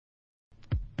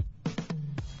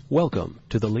Welcome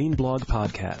to the Lean Blog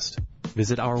Podcast.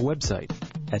 Visit our website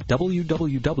at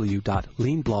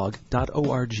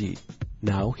www.leanblog.org.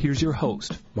 Now, here's your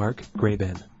host, Mark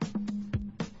Graban.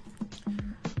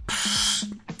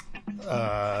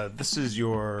 This is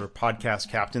your podcast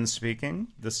captain speaking.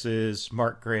 This is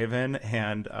Mark Graban,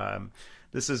 and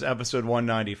this is episode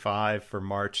 195 for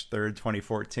March 3rd,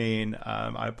 2014.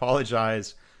 I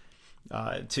apologize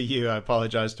to you. I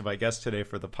apologize to my guest today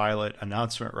for the pilot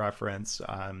announcement reference.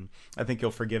 I think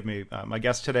you'll forgive me. My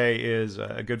guest today is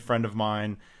a good friend of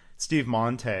mine, Steve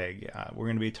Montag. We're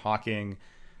going to be talking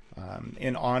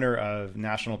in honor of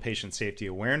National Patient Safety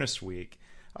Awareness Week.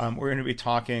 We're going to be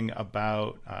talking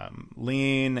about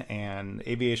lean and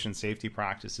aviation safety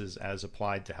practices as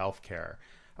applied to healthcare.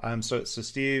 So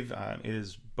Steve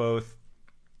is both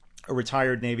a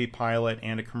retired Navy pilot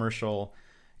and a commercial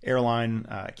airline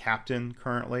captain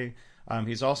currently.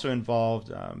 He's also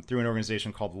involved through an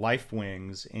organization called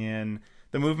LifeWings in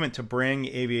the movement to bring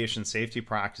aviation safety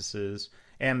practices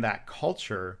and that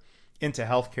culture into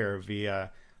healthcare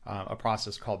via a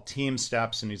process called Team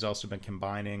Steps. And he's also been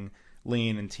combining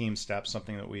lean and Team Steps,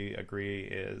 something that we agree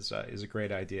is a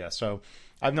great idea. So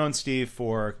I've known Steve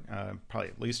for probably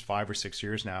at least 5 or 6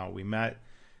 years now. We met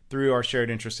through our shared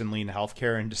interest in lean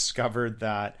healthcare and discovered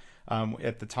that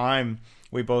at the time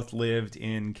we both lived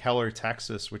in Keller,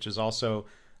 Texas, which is also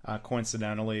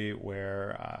coincidentally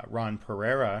where Ron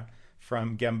Pereira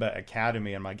from Gemba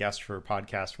Academy and my guest for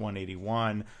podcast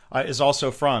 181 is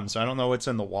also from. So I don't know what's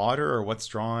in the water or what's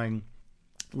drawing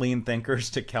lean thinkers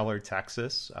to Keller,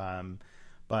 Texas.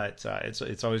 But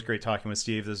it's always great talking with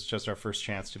Steve. This is just our first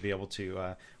chance to be able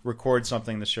to record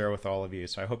something to share with all of you.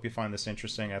 So I hope you find this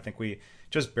interesting. I think we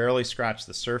just barely scratched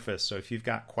the surface. So if you've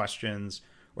got questions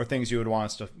or things you would want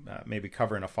us to maybe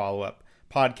cover in a follow-up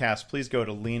podcast, please go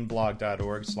to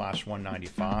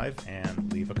leanblog.org/195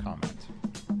 and leave a comment.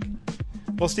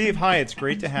 Well, Steve, hi. It's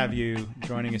great to have you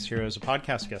joining us here as a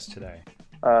podcast guest today.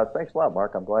 Thanks a lot,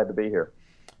 Mark. I'm glad to be here.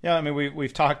 Yeah, I mean,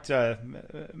 we've talked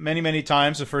many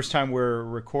times. The first time we're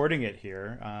recording it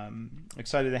here.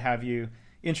 Excited to have you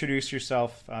introduce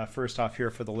yourself first off here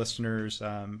for the listeners.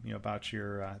 About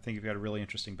your. I think you've got a really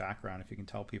interesting background. If you can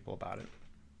tell people about it.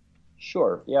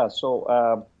 Sure. Yeah.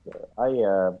 So I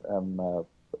am a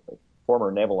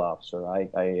former naval officer.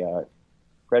 I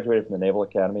graduated from the Naval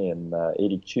Academy in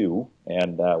 '82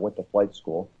 and went to flight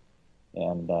school,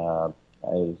 and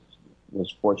I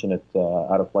was fortunate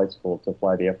out of flight school to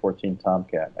fly the F-14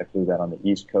 Tomcat. I flew that on the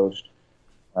East Coast,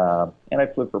 and I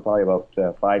flew for probably about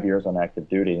 5 years on active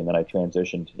duty, and then I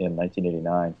transitioned in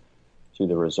 1989 to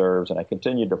the reserves, and I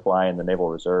continued to fly in the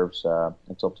Naval Reserves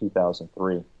until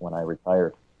 2003 when I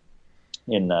retired.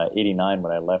 In '89,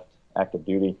 when I left active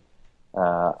duty,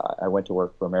 I went to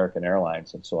work for American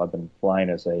Airlines, and so I've been flying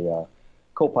as a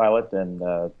co-pilot and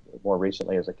more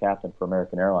recently as a captain for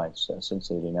American Airlines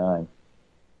since '89.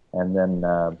 And then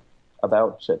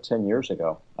about 10 years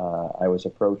ago, I was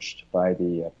approached by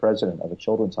the president of a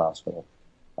children's hospital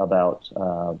about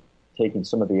taking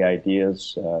some of the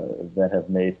ideas that have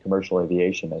made commercial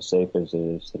aviation as safe as it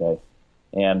is today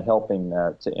and helping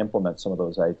to implement some of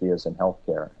those ideas in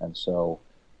healthcare. And so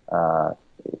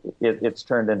it's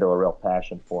turned into a real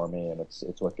passion for me, and it's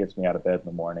what gets me out of bed in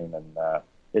the morning. And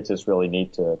it's just really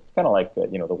neat to kind of like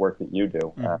the work that you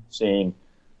do, seeing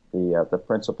the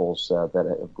principles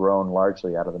that have grown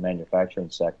largely out of the manufacturing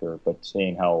sector, but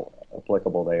seeing how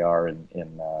applicable they are in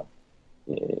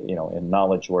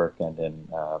knowledge work and in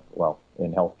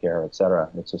healthcare, et cetera.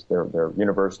 It's just they're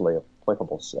universally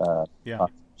applicable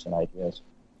concepts and ideas.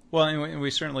 Well, and we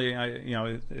certainly,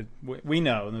 we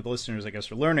know, and the listeners, I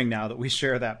guess, are learning now that we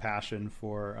share that passion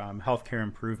for healthcare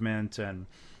improvement, and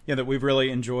that we've really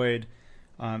enjoyed,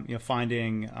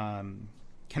 finding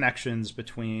connections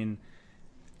between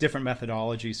different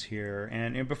methodologies here.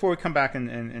 And before we come back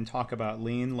and talk about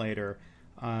lean later,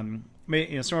 some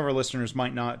of our listeners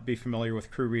might not be familiar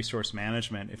with crew resource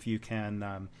management. If you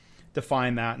can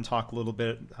define that and talk a little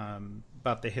bit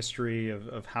about the history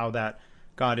of how that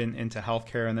got into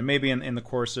healthcare, and then maybe in the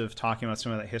course of talking about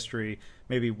some of that history,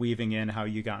 maybe weaving in how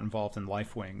you got involved in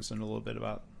LifeWings and a little bit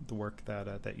about the work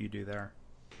that you do there.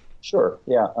 Sure.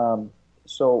 Yeah.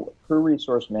 So crew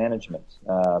resource management,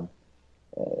 and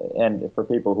for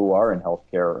people who are in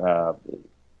healthcare,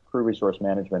 crew resource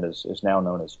management is now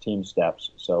known as Team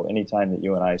Steps. So anytime that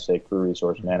you and I say crew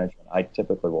resource management, I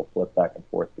typically will flip back and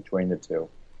forth between the two.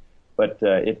 But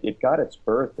it got its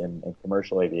birth in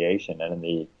commercial aviation, and in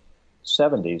the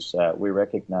 '70s, we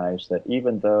recognized that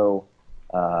even though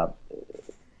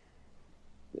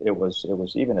it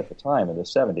was even at the time in the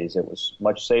 70s, it was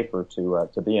much safer to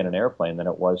be in an airplane than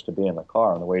it was to be in the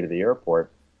car on the way to the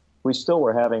airport. we still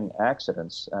were having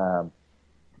accidents,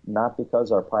 not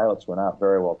because our pilots were not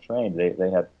very well trained. They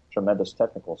had tremendous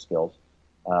technical skills,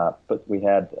 but we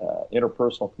had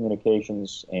interpersonal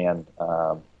communications and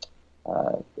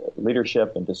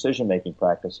leadership and decision-making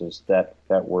practices that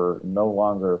were no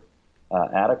longer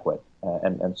adequate.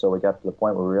 And so we got to the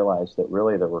point where we realized that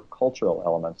really there were cultural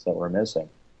elements that were missing.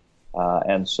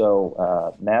 And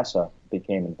so NASA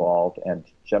became involved and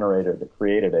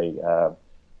created a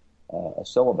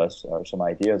syllabus or some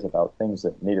ideas about things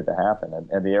that needed to happen.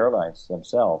 And the airlines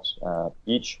themselves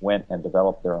each went and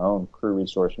developed their own crew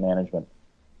resource management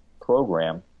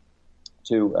program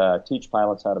to teach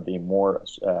pilots how to be more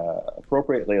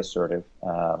appropriately assertive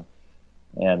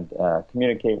and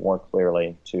communicate more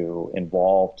clearly, to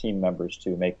involve team members to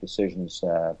make decisions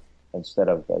instead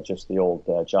of just the old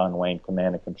John Wayne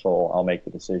command and control, I'll make the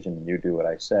decision and you do what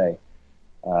I say.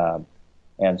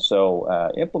 And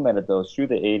so implemented those through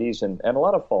the 80s and a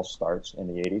lot of false starts in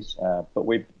the 80s. But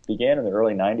we began in the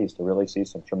early 90s to really see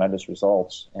some tremendous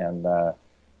results. And,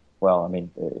 well, I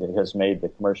mean, it has made the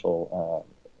commercial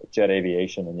jet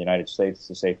aviation in the United States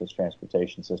the safest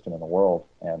transportation system in the world.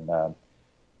 And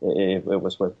it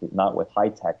was not with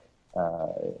high-tech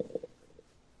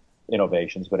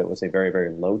innovations, but it was a very,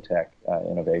 very low-tech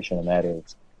innovation, and that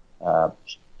is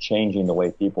changing the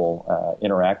way people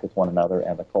interact with one another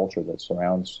and the culture that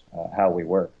surrounds how we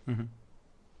work. Mm-hmm.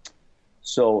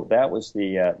 So that was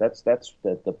that's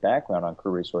the background on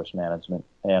crew resource management,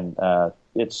 and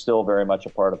it's still very much a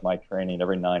part of my training.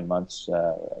 Every 9 months,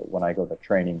 when I go to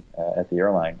training at the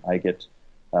airline, I get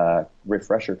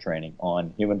refresher training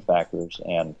on human factors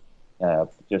and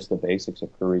just the basics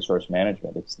of crew resource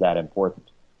management. It's that important.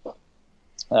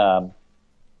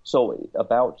 So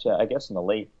about, I guess in the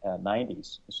late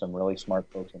 90s, some really smart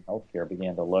folks in healthcare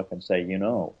began to look and say,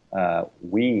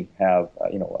 we have,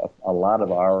 a lot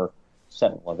of our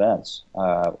sentinel events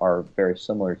are very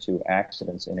similar to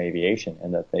accidents in aviation,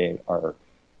 in that they are,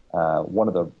 one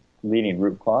of the leading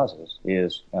root causes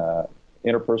is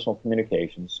interpersonal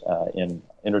communications in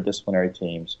interdisciplinary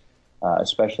teams,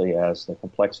 especially as the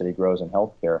complexity grows in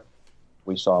healthcare.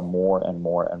 We saw more and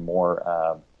more and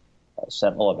more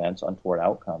sentinel events, untoward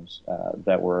outcomes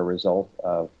that were a result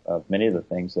of many of the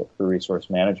things that crew resource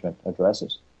management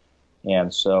addresses.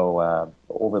 And so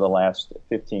over the last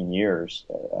 15 years,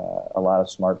 a lot of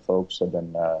smart folks have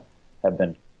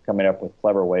been coming up with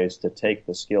clever ways to take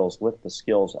the skills, lift the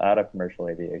skills out of commercial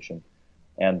aviation,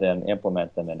 and then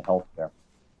implement them in healthcare.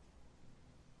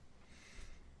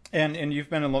 And you've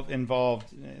been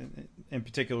involved in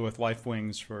particular with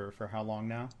LifeWings for how long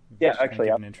now? Yeah, actually,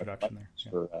 an introduction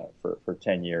there. For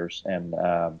 10 years, and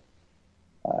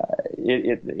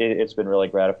it's been really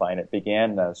gratifying. It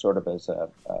began sort of as a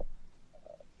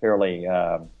fairly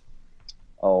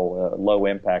low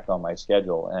impact on my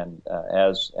schedule, and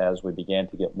as we began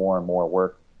to get more and more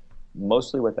work,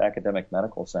 mostly with academic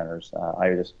medical centers,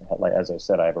 I just, as I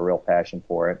said, I have a real passion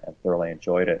for it and thoroughly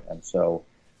enjoyed it, and so.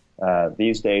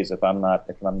 These days, if I'm not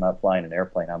flying an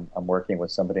airplane, I'm working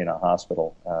with somebody in a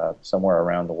hospital somewhere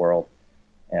around the world,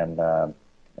 and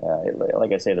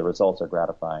like I say, the results are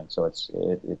gratifying. So it's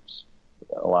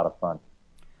a lot of fun.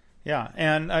 Yeah,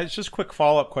 and it's just a quick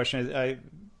follow-up question. I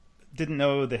didn't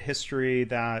know the history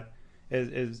that,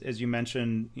 as you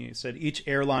mentioned, you said each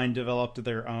airline developed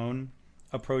their own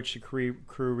approach to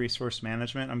crew resource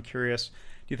management. I'm curious,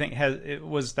 do you think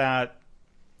was that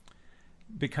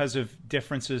because of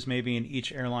differences maybe in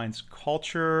each airline's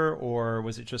culture, or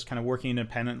was it just kind of working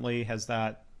independently? Has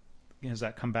that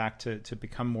come back to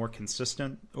become more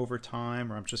consistent over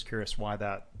time? Or I'm just curious why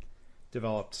that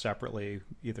developed separately,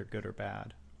 either good or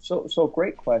bad. So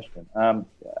great question.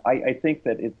 I think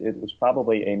that it was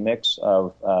probably a mix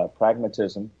of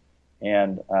pragmatism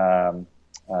and the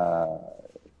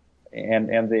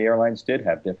airlines did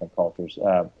have different cultures.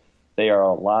 They are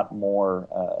a lot more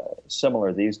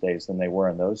similar these days than they were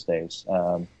in those days.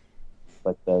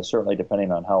 But certainly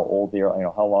depending on how old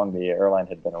how long the airline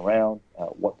had been around,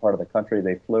 what part of the country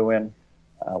they flew in,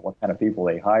 what kind of people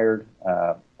they hired,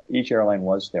 each airline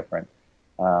was different.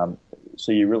 So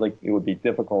it would be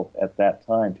difficult at that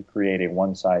time to create a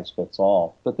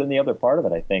one-size-fits-all. But then the other part of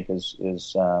it, I think, is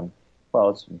it's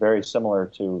very similar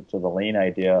to the lean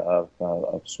idea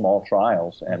of small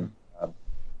trials and.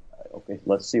 Okay,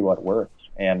 let's see what works.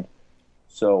 And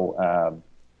so,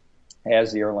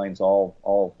 as the airlines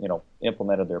all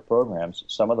implemented their programs,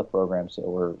 some of the programs that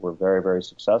were very, very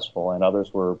successful, and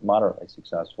others were moderately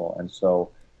successful. And so,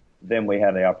 then we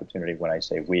had the opportunity. When I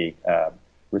say we,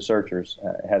 researchers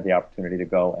had the opportunity to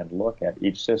go and look at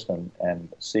each system and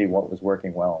see what was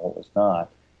working well and what was not.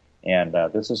 And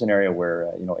this is an area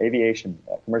where aviation,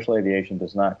 commercial aviation,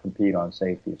 does not compete on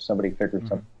safety. If somebody figures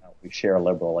something out, we share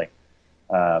liberally,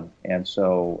 and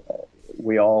so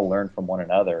we all learn from one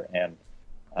another. And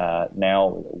now,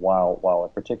 while a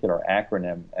particular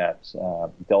acronym at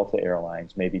Delta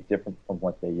Airlines may be different from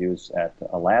what they use at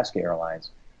Alaska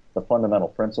Airlines, the fundamental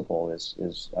principle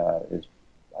is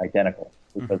identical,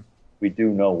 because we do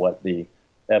know what the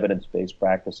evidence-based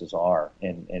practices are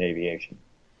in aviation.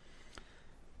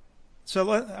 So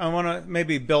I want to,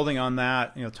 maybe building on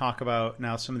that, talk about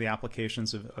now some of the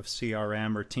applications of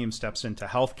CRM or team steps into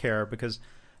healthcare, because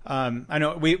I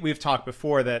know we've talked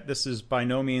before that this is by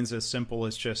no means as simple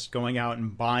as just going out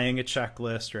and buying a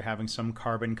checklist or having some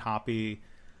carbon copy,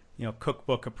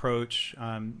 cookbook approach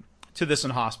to this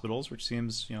in hospitals, which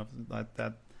seems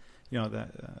that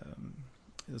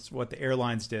is what the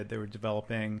airlines did. They were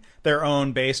developing their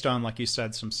own based on, like you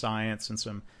said, some science and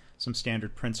some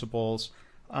standard principles.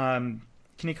 Can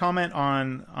you comment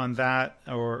on that,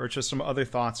 or just some other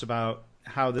thoughts about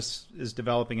how this is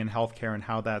developing in healthcare and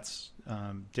how that's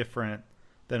different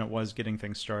than it was getting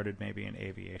things started maybe in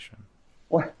aviation?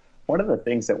 Well, one of the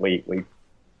things that we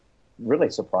really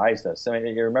surprised us, I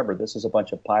mean, you remember, this is a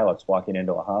bunch of pilots walking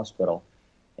into a hospital,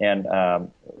 and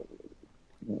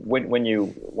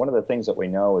one of the things that we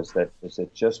know is that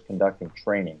just conducting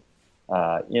training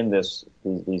in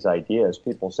these ideas,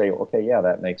 people say, okay, yeah,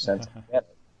 that makes sense.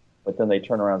 But then they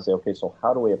turn around and say, okay, so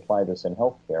how do we apply this in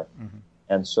healthcare?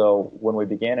 And so when we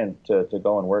began to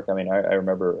go and work, I mean, I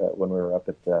remember when we were up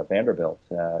at Vanderbilt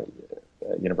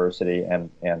University, and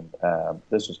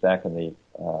this was back in the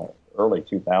early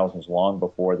 2000s, long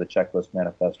before the Checklist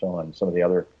Manifesto and some of the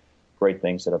other great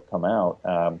things that have come out.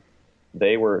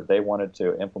 They wanted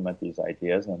to implement these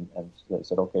ideas, and they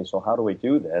said, okay, so how do we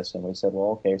do this? And we said,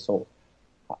 well, okay, so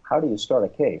how do you start a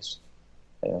case?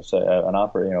 So an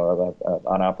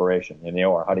operation in the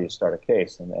OR, how do you start a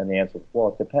case? And the answer was, well,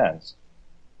 it depends.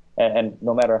 And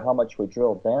no matter how much we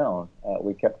drilled down,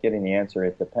 we kept getting the answer,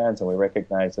 it depends, and we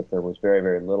recognized that there was very,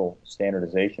 very little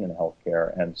standardization in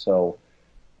healthcare. And so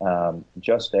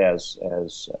just as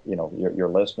your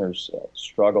listeners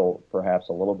struggle perhaps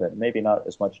a little bit, maybe not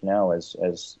as much now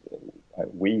as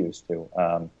we used to,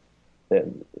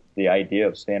 the idea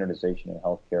of standardization in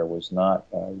healthcare was not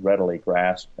readily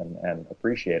grasped and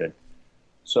appreciated.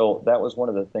 So that was one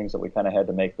of the things that we kind of had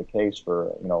to make the case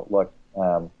for, look,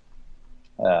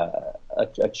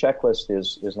 a checklist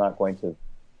is not going to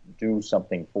do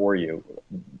something for you.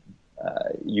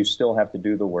 You still have to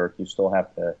do the work. You still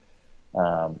have to,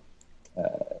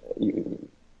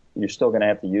 you're still going to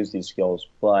have to use these skills,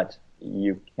 but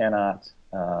you cannot,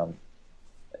 the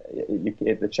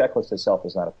checklist itself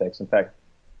is not a fix. In fact,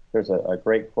 there's a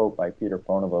great quote by Peter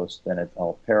Pronovost, and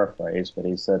I'll paraphrase, but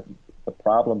he said, the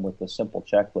problem with the simple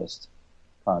checklist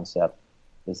concept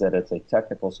is that it's a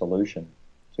technical solution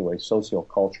to a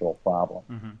sociocultural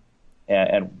problem.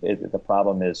 And the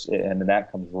problem is, and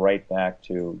that comes right back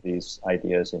to these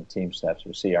ideas in Team Steps or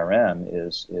CRM,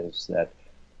 is that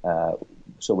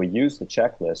so we use the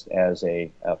checklist as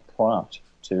a prompt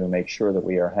to make sure that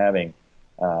we are having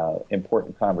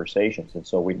important conversations. And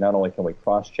so we not only can we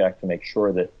cross-check to make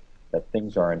sure that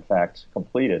things are in fact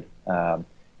completed.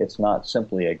 It's not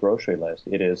simply a grocery list.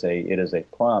 It is a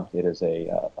prompt. It is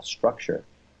a structure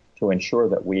to ensure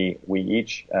that we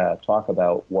each talk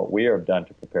about what we have done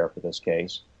to prepare for this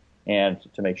case, and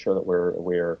to make sure that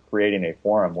we're creating a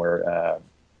forum where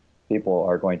people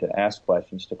are going to ask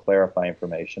questions to clarify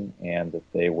information, and that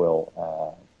they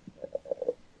will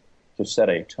to set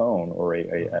a tone or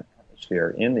an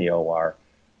atmosphere in the OR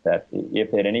that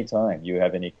if at any time you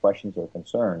have any questions or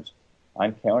concerns,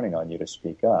 I'm counting on you to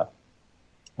speak up.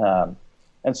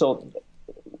 And so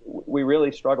we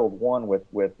really struggled, one,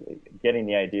 with getting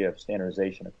the idea of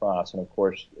standardization across. And of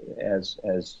course, as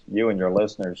you and your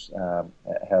listeners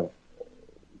have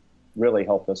really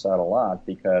helped us out a lot,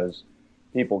 because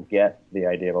people get the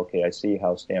idea of, okay, I see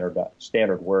how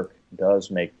standard work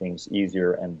does make things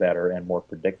easier and better and more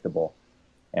predictable.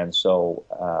 And so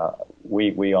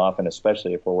we often,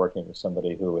 especially if we're working with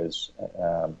somebody who is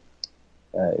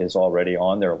already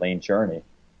on their lean journey,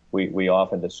 we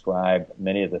often describe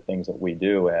many of the things that we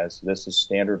do as, this is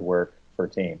standard work for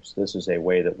teams. This is a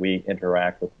way that we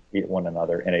interact with one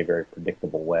another in a very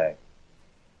predictable way.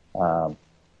 I'm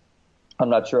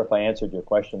not sure if I answered your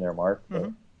question there, Mark. Mm-hmm.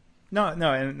 No,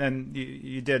 and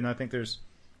you did, and I think there's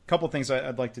a couple of things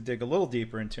I'd like to dig a little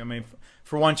deeper into. I mean,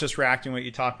 for one, just reacting what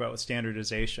you talk about with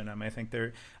standardization. I mean, I think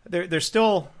there's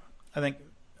still, I think,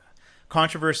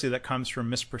 controversy that comes from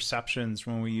misperceptions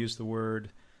when we use the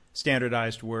word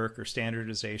standardized work or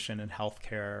standardization in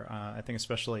healthcare. I think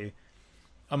especially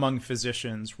among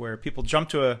physicians where people jump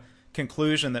to a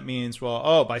conclusion that means, well,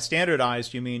 oh, by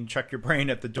standardized, you mean check your brain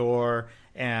at the door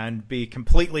and be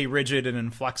completely rigid and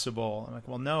inflexible. I'm like,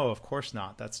 well, no, of course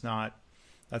not. That's not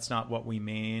what we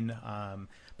mean.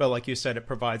 But like you said, it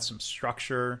provides some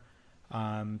structure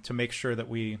to make sure that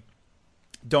we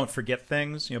don't forget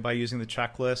things, by using the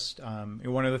checklist.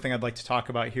 One other thing I'd like to talk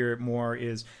about here more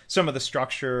is some of the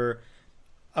structure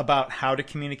about how to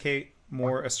communicate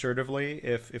more assertively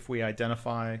if we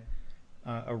identify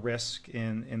a risk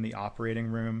in the operating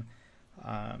room.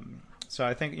 So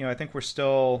I think we're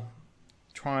still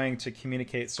trying to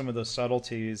communicate some of those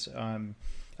subtleties.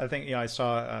 I think I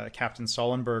saw Captain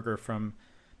Sullenberger from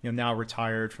now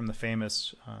retired from the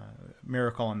famous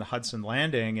Miracle on the Hudson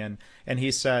Landing, and he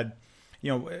said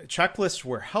checklists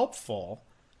were helpful,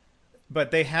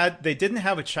 but they didn't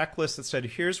have a checklist that said,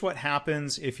 here's what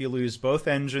happens if you lose both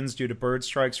engines due to bird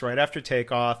strikes right after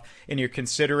takeoff and you're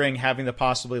considering having to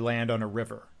possibly land on a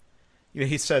river.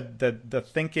 He said that the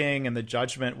thinking and the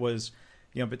judgment was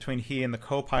between he and the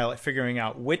co-pilot figuring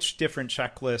out which different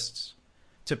checklists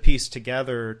to piece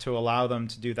together to allow them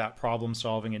to do that problem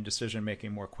solving and decision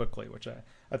making more quickly, which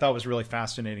I thought was a really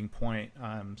fascinating point.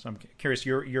 So I'm curious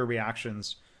your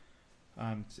reactions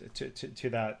to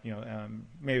that,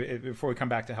 maybe before we come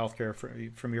back to healthcare,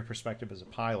 from your perspective as a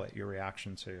pilot, your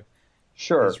reaction to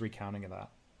his recounting of that.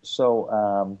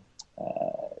 So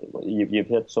you've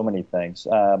hit so many things.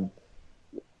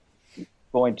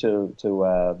 Going to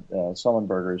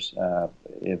Sullenberger's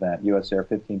event, US Air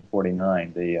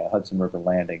 1549, the Hudson River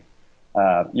landing.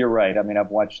 You're right. I mean, I've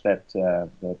watched that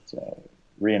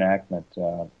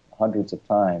reenactment hundreds of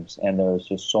times, and there's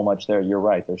just so much there. You're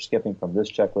right. They're skipping from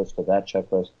this checklist to that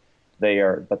checklist.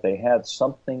 But they had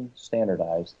something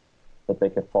standardized that they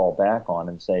could fall back on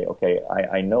and say, okay,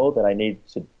 I know that I need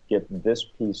to get this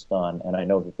piece done, and I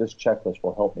know that this checklist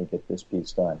will help me get this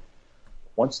piece done.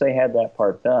 Once they had that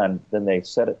part done, then they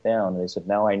set it down and they said,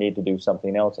 now I need to do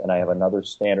something else, and I have another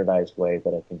standardized way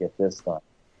that I can get this done.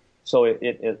 So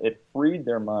it freed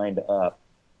their mind up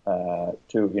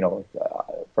to,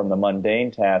 from the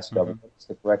mundane task of what's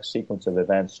the correct sequence of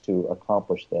events to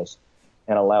accomplish this,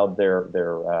 and allowed their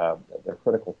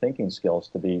critical thinking skills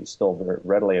to be still very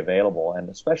readily available. And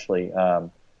especially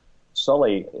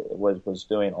Sully was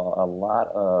doing a lot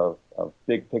of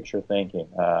big picture thinking.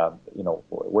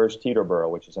 Where's Teterboro,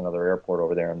 which is another airport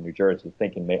over there in New Jersey,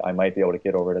 thinking I might be able to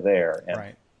get over to there. And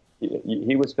right.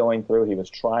 He was going through, he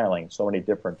was trialing so many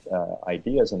different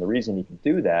ideas, and the reason he could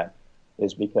do that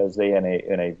is because they, in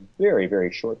a very,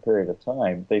 very short period of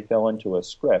time, they fell into a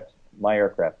script: my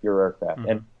aircraft, your aircraft.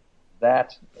 And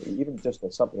that, even just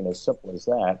something as simple as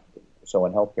that, so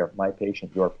in healthcare, my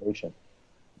patient, your patient,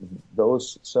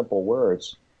 those simple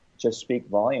words just speak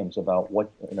volumes about what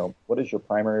is your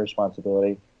primary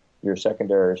responsibility, your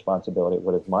secondary responsibility,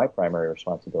 what is my primary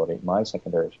responsibility, my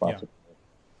secondary responsibility.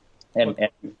 Yeah.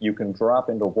 And you can drop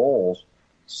into roles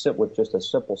with just a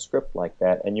simple script like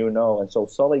that, and and so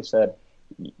Sully said,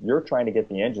 you're trying to get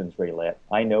the engines relit,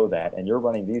 I know that, and you're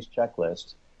running these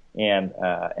checklists, and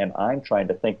I'm trying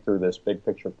to think through this big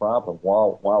picture problem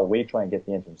while we try and get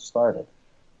the engines started.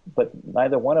 But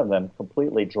neither one of them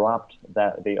completely dropped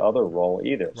the other role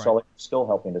either. Right. Sully was still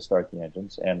helping to start the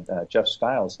engines, and Jeff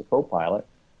Skiles, the co-pilot,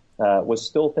 was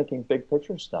still thinking big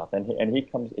picture stuff. And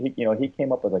he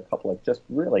came up with a couple of just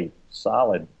really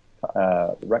solid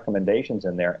recommendations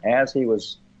in there as he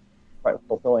was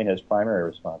fulfilling his primary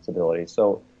responsibility.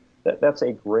 So that's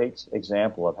a great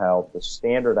example of how the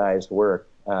standardized work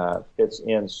fits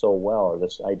in so well, or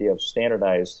this idea of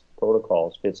standardized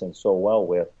protocols fits in so well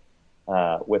with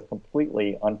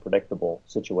completely unpredictable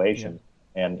situations,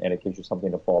 and it gives you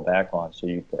something to fall back on, so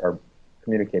you are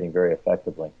communicating very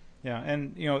effectively. Yeah,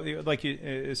 and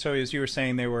so as you were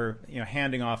saying, they were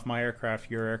handing off my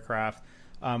aircraft, your aircraft.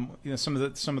 Some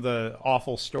of the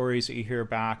awful stories that you hear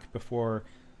back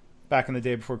in the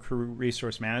day before crew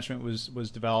resource management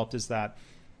was developed is that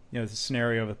the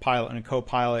scenario of a pilot and a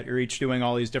co-pilot are each doing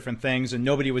all these different things, and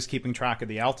nobody was keeping track of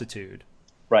the altitude.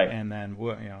 Right. And then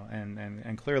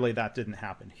and clearly that didn't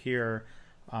happen here.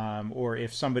 Or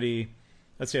if somebody,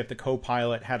 let's say if the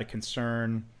co-pilot had a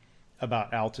concern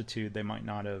about altitude, they might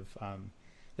not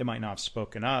have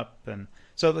spoken up. And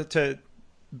so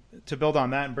to build on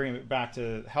that and bring it back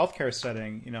to healthcare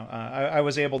setting, I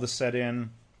was able to set in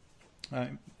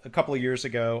a couple of years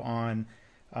ago on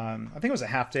I think it was a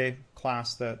half-day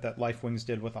class that LifeWings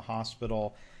did with a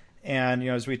hospital. And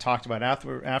as we talked about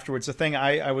afterwards, the thing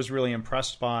I was really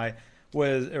impressed by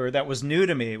that was new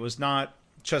to me, was not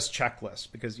just checklists,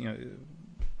 because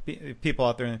people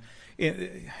out there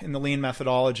in the lean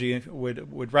methodology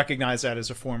would recognize that as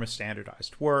a form of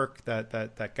standardized work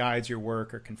that guides your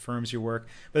work or confirms your work.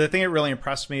 But the thing that really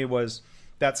impressed me was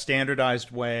that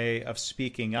standardized way of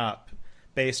speaking up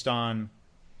based on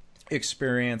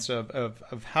experience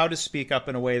of how to speak up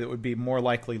in a way that would be more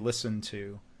likely listened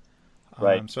to.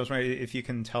 Right. So I was wondering if you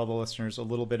can tell the listeners a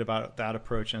little bit about that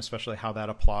approach, and especially how that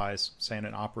applies, say, in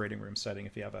an operating room setting.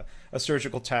 If you have a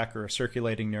surgical tech or a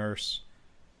circulating nurse,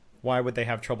 why would they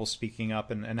have trouble speaking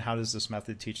up, and how does this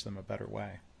method teach them a better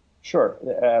way? Sure.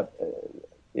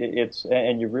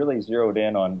 And you really zeroed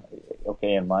in on,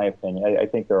 okay, in my opinion, I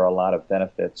think there are a lot of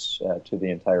benefits to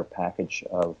the entire package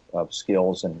of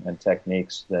skills and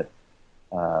techniques that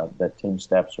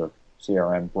TeamSteps or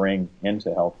CRM bring into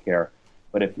healthcare.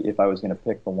 But if I was going to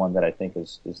pick the one that I think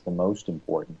is the most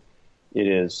important, it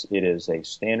is a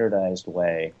standardized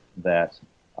way that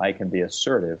I can be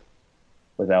assertive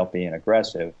without being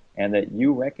aggressive, and that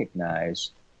you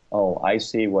recognize, oh, I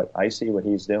see what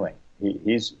he's doing.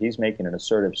 He's making an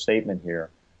assertive statement here.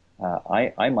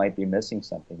 I might be missing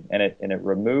something, and it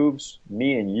removes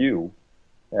me and you,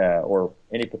 or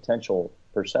any potential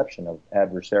perception of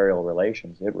adversarial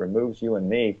relations. It removes you and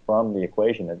me from the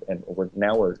equation, and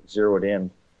we're zeroed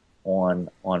in on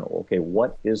okay,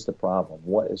 what is the problem?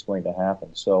 What is going to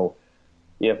happen? So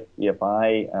if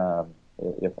I'm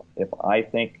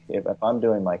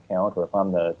doing my count, or if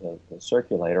I'm the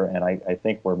circulator, and I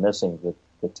think we're missing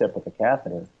the tip of the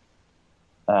catheter,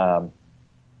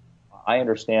 I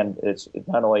understand it's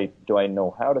not only do I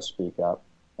know how to speak up,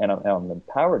 and I'm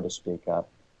empowered to speak up,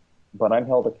 but I'm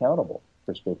held accountable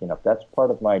for speaking up. That's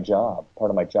part of my job. Part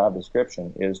of my job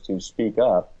description is to speak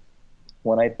up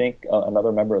when I think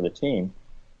another member of the team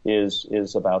is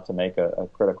about to make a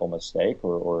critical mistake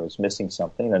or is missing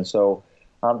something. And so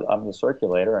I'm the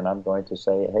circulator, and I'm going to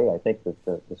say, hey, I think that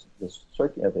the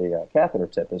catheter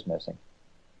tip is missing.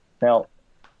 Now,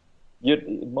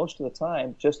 most of the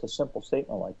time, just a simple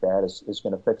statement like that is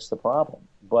going to fix the problem.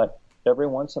 But every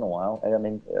once in a while, I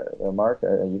mean, Mark,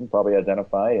 you can probably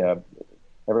identify,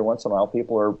 every once in a while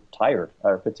people are tired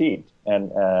or fatigued,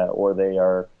 and or they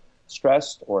are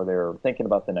stressed, or they're thinking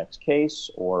about the next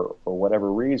case, or for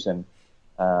whatever reason,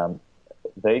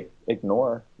 they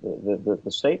ignore the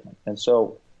statement. And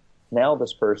so now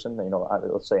this person,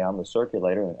 let's say I'm the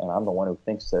circulator, and I'm the one who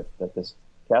thinks that this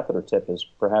catheter tip is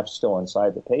perhaps still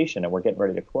inside the patient, and we're getting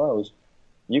ready to close.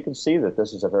 You can see that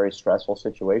this is a very stressful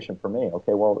situation for me.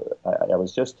 Okay, well, I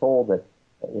was just told that,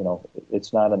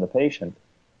 it's not in the patient.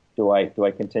 Do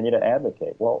I continue to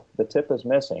advocate? Well, the tip is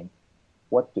missing.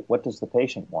 What does the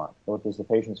patient want? What does the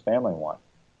patient's family want?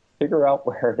 Figure out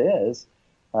where it is,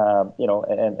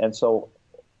 and so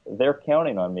they're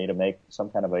counting on me to make some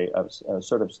kind of a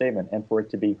assertive statement, and for it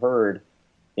to be heard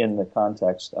in the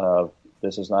context of,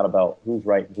 this is not about who's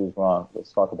right and who's wrong.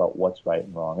 Let's talk about what's right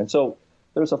and wrong. And so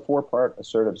there's a 4-part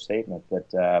assertive statement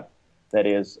that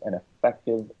is an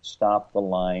effective stop the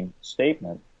line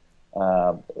statement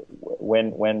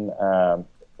when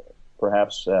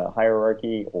perhaps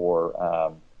hierarchy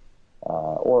or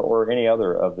any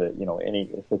other of the, any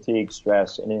fatigue,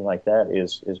 stress, anything like that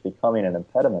is becoming an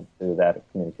impediment to that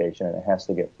communication, and it has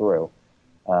to get through.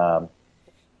 So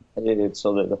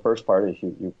the first part is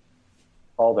you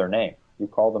call their name. You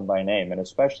call them by name, and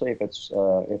especially if it's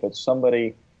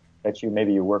somebody that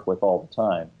you work with all the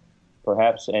time,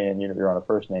 perhaps, and you're on a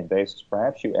first name basis,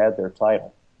 perhaps you add their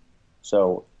title.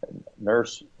 So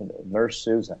Nurse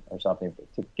Susan or something,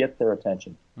 to get their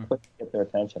attention,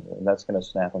 and that's going to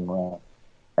snap them around.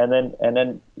 And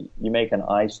then you make an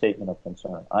I statement of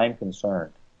concern. I'm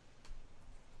concerned,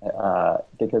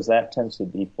 because that tends to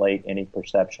deflate any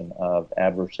perception of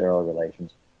adversarial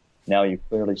relations. Now you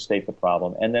clearly state the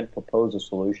problem, and then propose a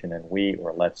solution in we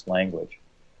or let's language.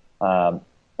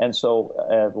 And so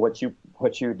what you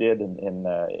did in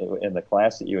the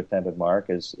class that you attended, Mark,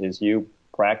 is you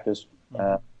practiced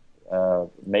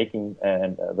making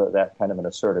that kind of an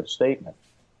assertive statement,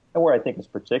 and where I think is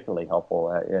particularly helpful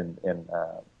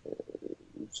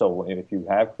so if you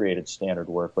have created standard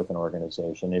work with an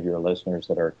organization, if your listeners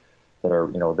that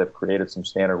created some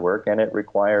standard work, and it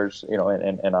requires,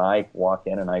 and I walk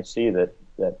in and I see that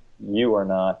you are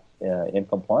not in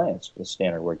compliance with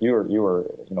standard work. You are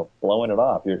blowing it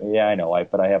off. I know,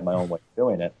 but I have my own way of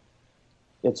doing it.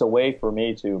 It's a way for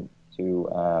me to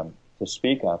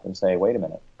speak up and say, wait a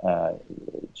minute,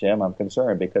 Jim, I'm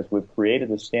concerned because we've created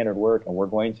the standard work, and we're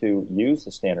going to use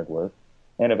the standard work.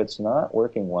 And if it's not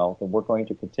working well, then we're going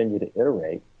to continue to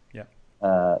iterate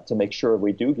to make sure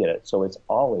we do get it. So it's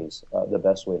always the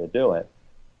best way to do it.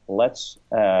 Let's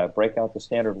break out the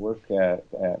standard work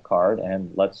card,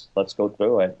 and let's go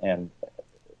through it. And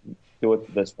do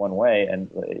it this one way. And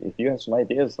if you have some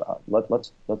ideas,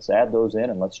 let's add those in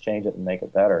and let's change it and make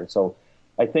it better. So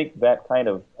I think that kind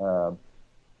of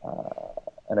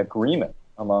an agreement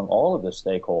among all of the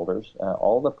stakeholders,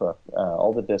 all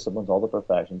the disciplines, all the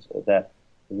professions, that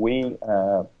we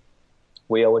owe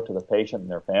it to the patient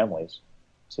and their families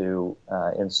to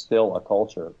instill a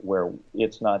culture where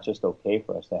it's not just okay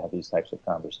for us to have these types of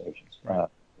conversations. Right.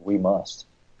 We must.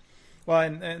 Well,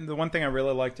 and the one thing I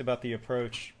really liked about the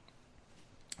approach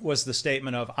was the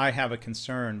statement of, I have a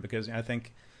concern, because I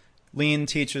think Lean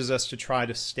teaches us to try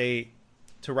to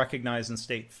recognize and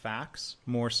state facts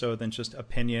more so than just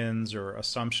opinions or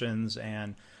assumptions.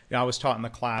 And I was taught in the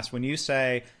class, when you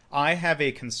say, I have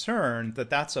a concern,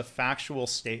 that's a factual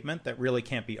statement that really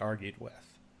can't be argued with.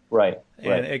 Right.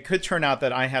 And it could turn out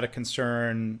that I had a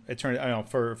concern. It turned,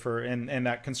 and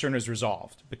that concern is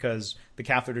resolved because the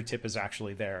catheter tip is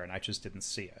actually there, and I just didn't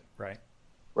see it. Right.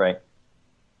 Right.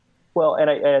 Well, and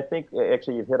I think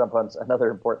actually you've hit upon another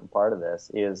important part of this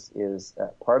is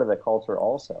part of the culture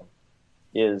also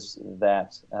is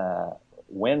that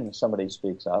when somebody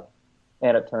speaks up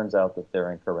and it turns out that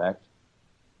they're incorrect,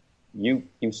 you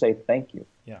say thank you.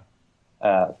 Yeah.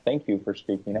 Thank you for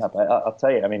speaking up. I'll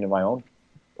tell you, I mean, in my own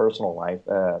personal life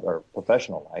or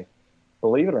professional life,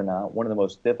 believe it or not, one of the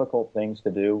most difficult things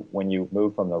to do when you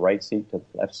move from the right seat to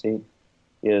the left seat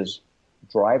is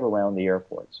drive around the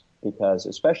airports, because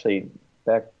especially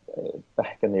back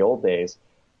in the old days,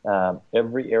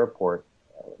 every airport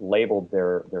labeled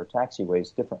their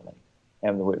taxiways differently,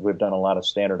 and we've done a lot of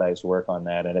standardized work on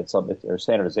that, and there's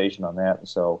standardization on that. And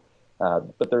so,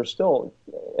 but there's still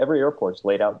every airport's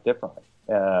laid out differently.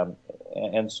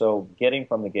 And so getting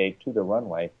from the gate to the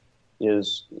runway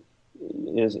is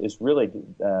really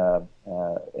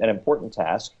an important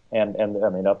task. And I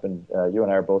mean, up in you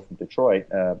and I are both from Detroit.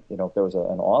 There was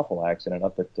an awful accident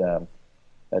up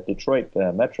at Detroit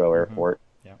Metro Airport,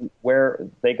 where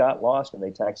they got lost and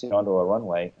they taxied onto a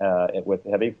runway with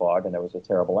heavy fog, and there was a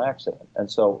terrible accident.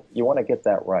 And so you want to get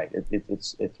that right.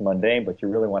 It's mundane, but you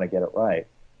really want to get it right.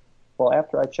 Well,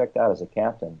 after I checked out as a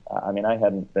captain, I mean, I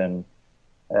hadn't been.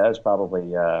 I was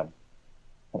probably 4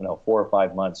 or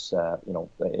 5 months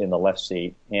in the left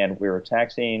seat, and we were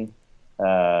taxiing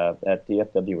at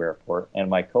DFW Airport, and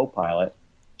my co-pilot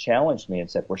challenged me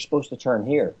and said, "We're supposed to turn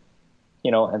here."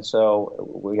 And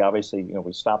so we obviously,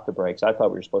 we stopped the brakes. I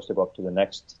thought we were supposed to go up to the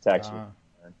next taxi,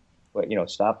 but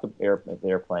stop the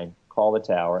airplane, call the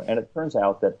tower, and it turns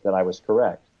out that I was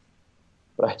correct.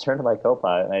 But I turned to my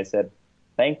co-pilot and I said,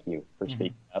 "Thank you for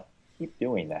speaking up. Keep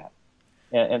doing that."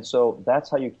 And so that's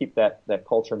how you keep that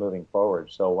culture moving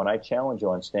forward. So when I challenge you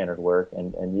on standard work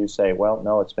and you say, "Well,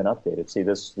 no, it's been updated. See,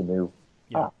 this is the new."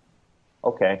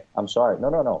 Okay, I'm sorry.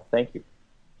 No. Thank you.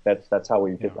 That's how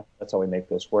we that's how we make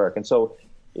this work. And so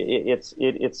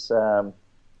it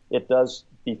does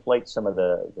deflate some of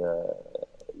the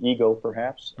ego,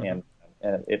 perhaps, and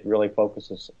it really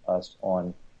focuses us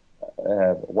on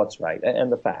what's right and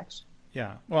the facts.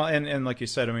 Yeah. Well, and like you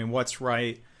said, I mean, what's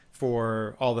right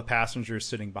for all the passengers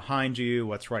sitting behind you,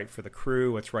 what's right for the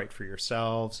crew, what's right for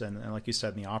yourselves, and like you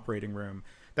said, in the operating room,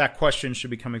 that question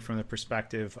should be coming from the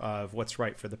perspective of what's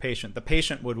right for the patient. The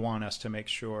patient would want us to make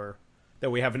sure that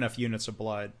we have enough units of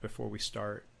blood before we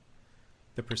start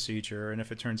the procedure, and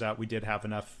if it turns out we did have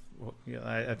enough,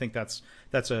 I think that's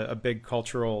a big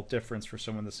cultural difference for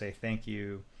someone to say thank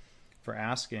you for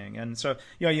asking. And so,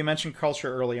 you mentioned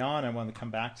culture early on. I want to come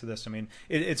back to this. I mean,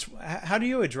 it's how do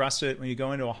you address it when you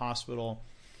go into a hospital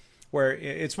where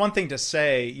it's one thing to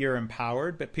say you're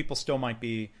empowered, but people still might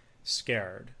be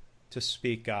scared to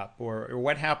speak up, or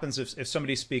what happens if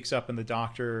somebody speaks up and the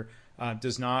doctor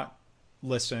does not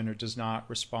listen or does not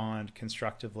respond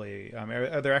constructively?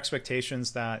 Are there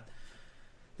expectations that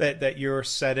you're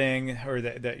setting or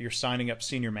that you're signing up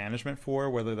senior management for,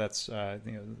 whether that's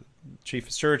chief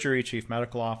of surgery, chief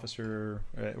medical officer?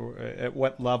 At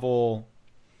what level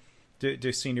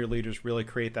do senior leaders really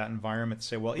create that environment to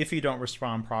say, well, if you don't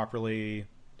respond properly,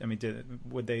 I mean,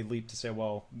 would they leap to say,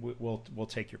 well, we'll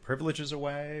take your privileges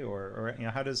away, or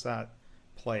how does that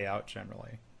play out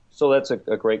generally? So that's a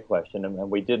great question,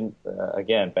 and we didn't,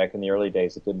 again, back in the early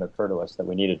days, it didn't occur to us that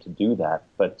we needed to do that,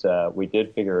 but we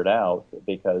did figure it out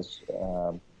because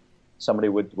somebody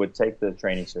would take the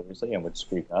training seriously and would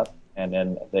speak up, and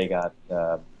then they got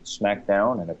smacked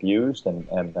down and abused, and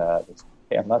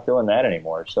hey, I'm not doing that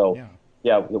anymore. So,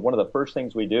 one of the first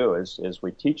things we do is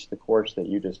we teach the course that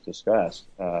you just discussed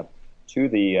to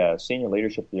the senior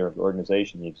leadership of the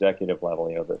organization, the executive level,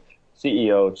 the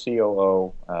CEO,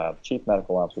 COO, chief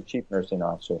medical officer, chief nursing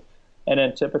officer, and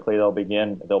then typically they'll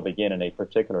begin in a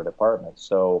particular department.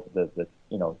 So the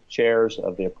chairs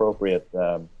of the appropriate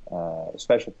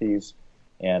specialties,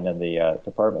 and then the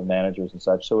department managers and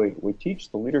such. So we teach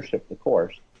the leadership the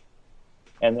course,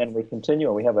 and then we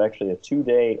continue. We have actually a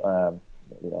 2-day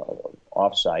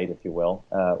offsite, if you will,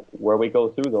 where we go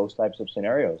through those types of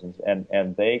scenarios,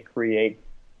 and they create,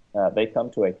 they come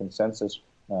to a consensus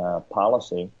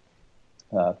policies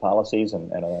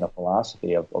and a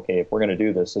philosophy of, okay, if we're going to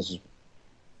do this, this is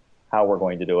how we're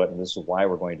going to do it, and this is why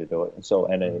we're going to do it. And so,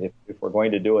 and if we're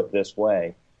going to do it this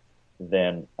way,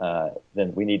 then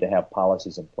we need to have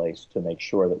policies in place to make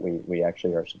sure that we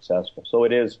actually are successful. So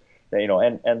it is,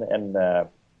 and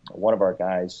one of our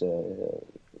guys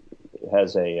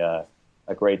has a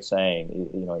great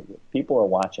saying. People are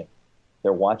watching.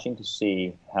 They're watching to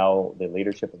see how the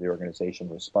leadership of the organization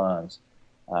responds,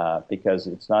 because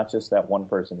it's not just that one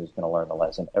person who's going to learn the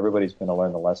lesson. Everybody's going to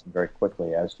learn the lesson very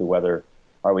quickly as to whether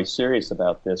are we serious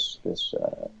about this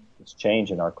change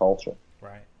in our culture.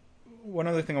 Right. One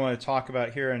other thing I want to talk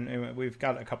about here, and we've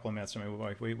got a couple of minutes. I mean,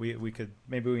 we could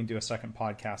maybe we can do a second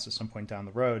podcast at some point down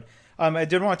the road. I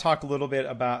did want to talk a little bit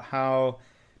about how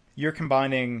you're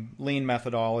combining lean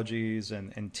methodologies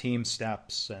and team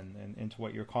steps and into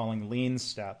what you're calling lean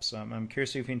steps. I'm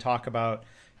curious if you can talk about,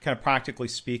 kind of practically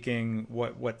speaking,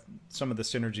 what some of the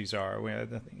synergies are.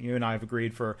 You and I have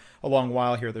agreed for a long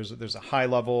while here. There's a high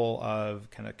level of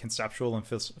kind of conceptual and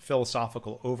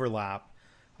philosophical overlap.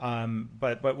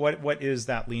 But what is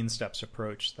that lean steps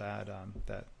approach that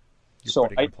you're so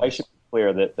putting in place? I should be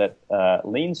clear that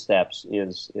lean steps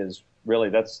is really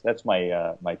that's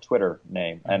my Twitter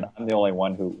name, and I'm the only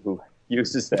one who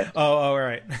uses that. Oh,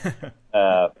 right.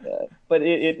 But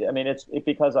it's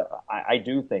because I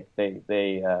do think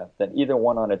that either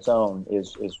one on its own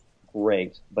is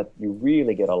great, but you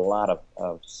really get a lot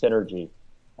of synergy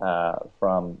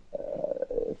from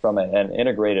an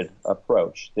integrated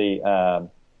approach.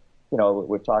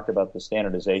 We've talked about the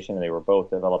standardization, and they were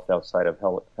both developed outside of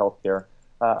healthcare.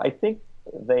 I think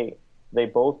they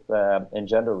both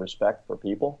engender respect for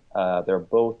people. They're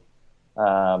both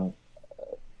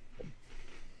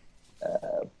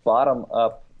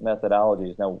bottom-up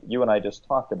methodologies. Now, you and I just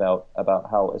talked about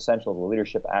how essential the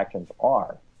leadership actions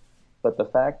are, but the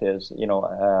fact is,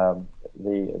 the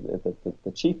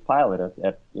chief pilot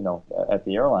at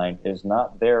the airline is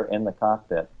not there in the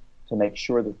cockpit to make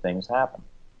sure that things happen.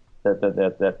 That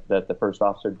the first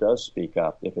officer does speak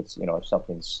up if it's if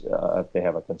something's if they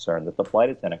have a concern. That the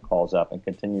flight attendant calls up and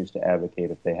continues to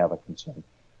advocate if they have a concern.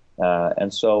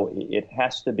 And so it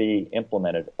has to be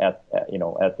implemented at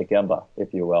the Gemba,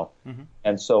 if you will. Mm-hmm.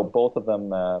 And so both of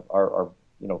them are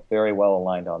very well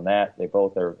aligned on that. They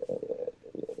both are,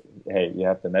 hey, you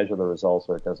have to measure the results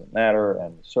or it doesn't matter,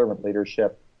 and servant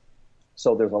leadership.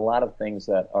 So there's a lot of things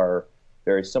that are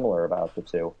very similar about the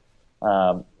two.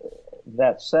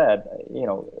 That said,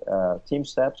 Team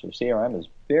Steps or CRM is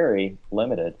very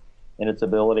limited in its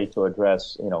ability to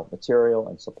address, material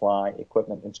and supply,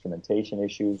 equipment, instrumentation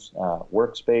issues,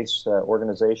 workspace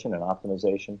organization and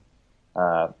optimization,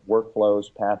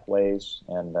 workflows, pathways,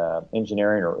 and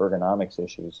engineering or ergonomics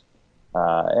issues.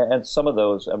 And some of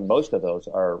those, most of those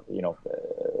are,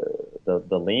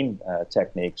 the lean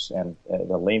techniques and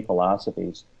the lean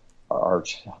philosophies are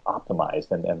optimized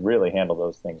and really handle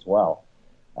those things well.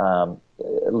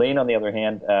 Lean, on the other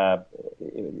hand,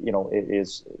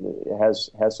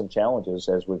 has some challenges,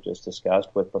 as we've just discussed,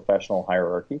 with professional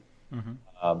hierarchy, mm-hmm.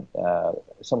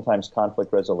 Sometimes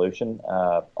conflict resolution,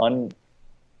 unknown,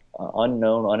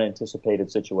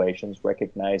 unanticipated situations,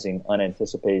 recognizing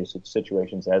unanticipated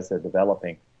situations as they're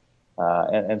developing,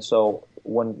 and so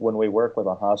when we work with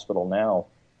a hospital now,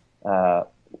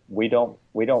 we don't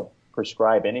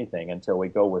prescribe anything until we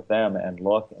go with them and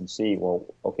look and see, well,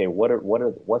 okay,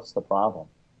 what's the problem?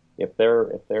 If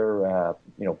they're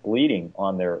bleeding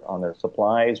on their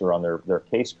supplies or on their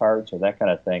case cards or that kind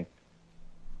of thing,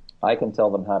 I can tell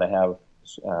them how to have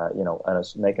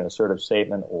make an assertive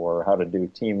statement or how to do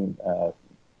team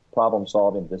problem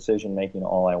solving, decision making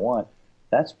all I want.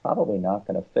 That's probably not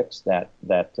going to fix those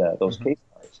mm-hmm. case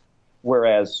cards.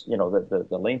 Whereas,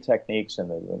 the lean techniques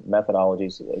and the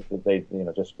methodologies, they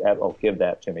just give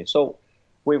that to me. So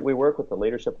we work with the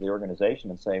leadership of the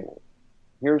organization and say, well,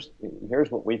 here's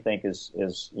what we think is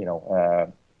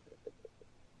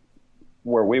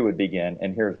where we would begin,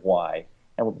 and here's why.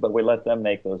 But we let them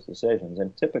make those decisions.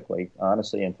 And typically,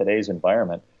 honestly, in today's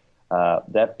environment,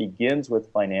 that begins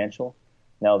with financial.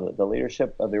 Now, the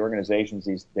leadership of the organizations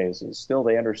these days is still,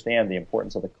 they understand the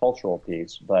importance of the cultural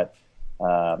piece, but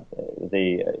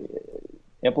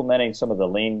implementing some of the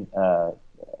lean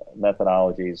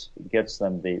methodologies gets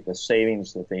them the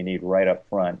savings that they need right up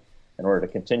front in order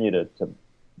to continue to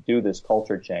do this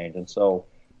culture change. And so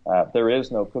there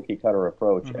is no cookie cutter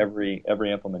approach. Mm-hmm.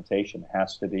 Every implementation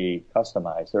has to be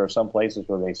customized. There are some places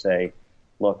where they say,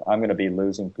 look, I'm going to be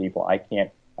losing people. I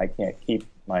can't keep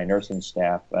my nursing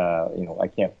staff, I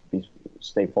can't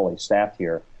stay fully staffed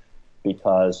here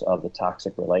because of the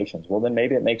toxic relations. Well, then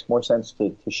maybe it makes more sense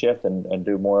to shift and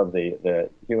do more of the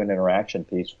human interaction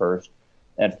piece first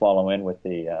and follow in with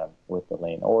the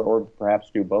lean, or perhaps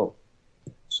do both.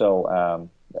 So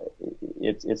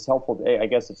it's helpful. I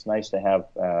guess it's nice to have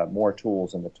more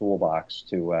tools in the toolbox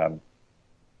to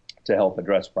help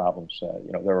address problems.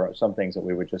 There are some things that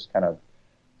we would just kind of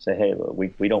say, hey,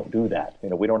 we don't do that.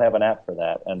 We don't have an app for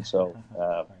that. And so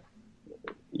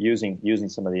using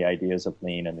some of the ideas of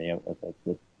lean and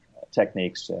the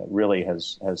techniques really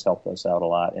has helped us out a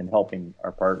lot in helping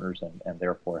our partners and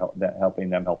therefore helping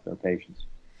them help their patients.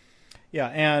 Yeah,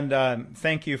 and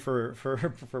thank you for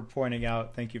pointing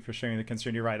out. Thank you for sharing the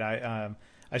concern. You're right. I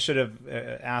should have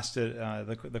asked it,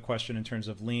 the question in terms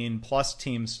of lean plus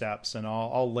team steps, and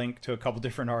I'll link to a couple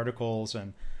different articles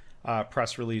and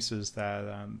press releases that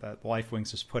LifeWings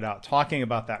has put out talking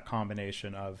about that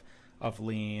combination of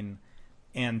lean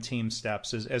and team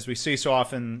steps. As we see so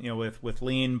often, with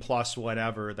lean plus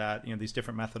whatever, that these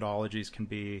different methodologies can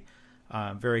be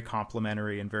very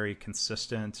complementary and very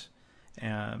consistent.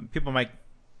 And people might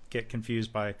get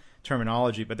confused by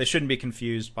terminology, but they shouldn't be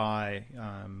confused by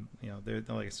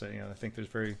like I said, I think there's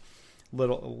very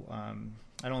little.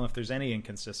 I don't know if there's any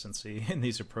inconsistency in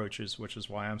these approaches, which is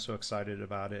why I'm so excited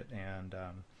about it, and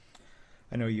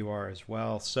I know you are as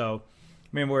well. So,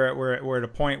 I mean, we're at a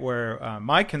point where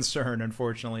my concern,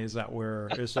 unfortunately, is that we're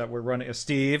running.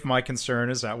 Steve, my concern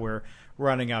is that we're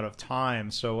running out of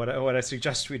time. So what I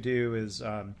suggest we do is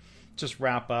just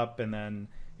wrap up, and then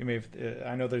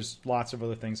I know there's lots of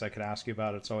other things I could ask you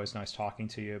about. It's always nice talking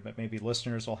to you, but maybe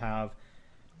listeners will have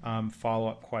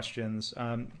follow-up questions.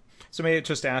 So maybe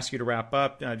just ask you to wrap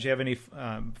up. Do you have any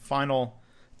final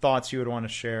thoughts you would want to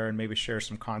share, and maybe share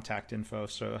some contact info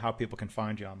so how people can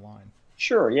find you online?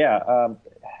 Sure. Yeah.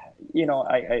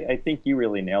 I think you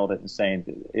really nailed it in saying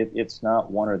it's not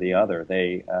one or the other.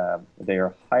 They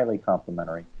are highly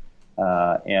complementary.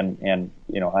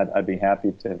 I'd be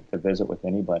happy to visit with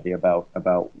anybody about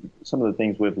some of the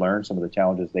things we've learned, some of the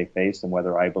challenges they face, and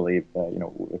whether I believe,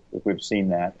 if we've seen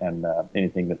that, and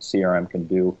anything that CRM can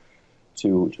do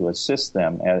to assist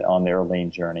them on their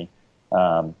lean journey.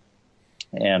 As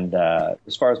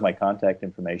far as my contact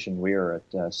information, we are at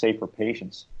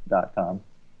saferpatients.com,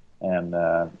 and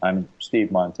I'm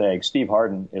Steve Montag. Steve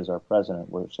Harden is our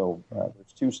president. There's two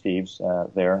Steves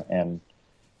there,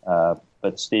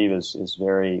 but Steve is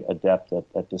very adept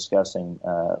at discussing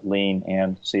lean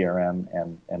and CRM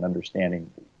and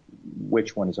understanding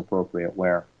which one is appropriate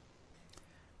where.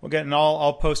 Well, good, and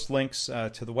I'll post links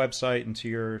to the website and to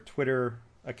your Twitter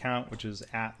account, which is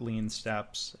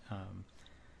 @LeanSteps,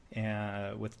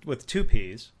 and with 2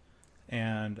 P's,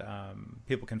 and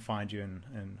people can find you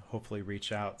and hopefully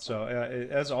reach out. So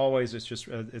as always,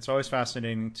 it's always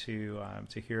fascinating to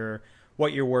hear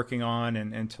what you're working on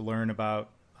and to learn about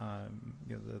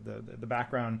the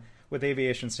background with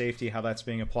aviation safety, how that's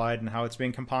being applied and how it's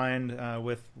being combined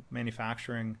with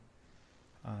manufacturing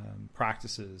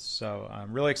practices. So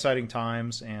really exciting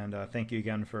times, and thank you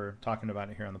again for talking about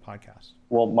it here on the podcast.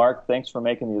 Well, Mark, thanks for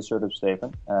making the assertive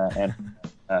statement, and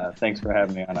thanks for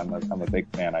having me on. I'm a big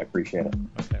fan. I appreciate it.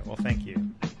 Okay, well, thank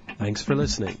you. Thanks for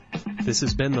listening. This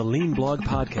has been the Lean Blog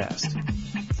Podcast.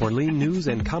 For lean news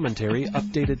and commentary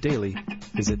updated daily,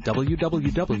 visit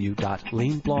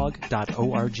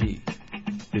www.leanblog.org.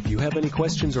 If you have any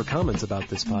questions or comments about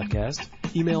this podcast,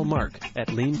 email Mark at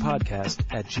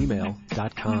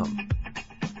leanpodcast@gmail.com.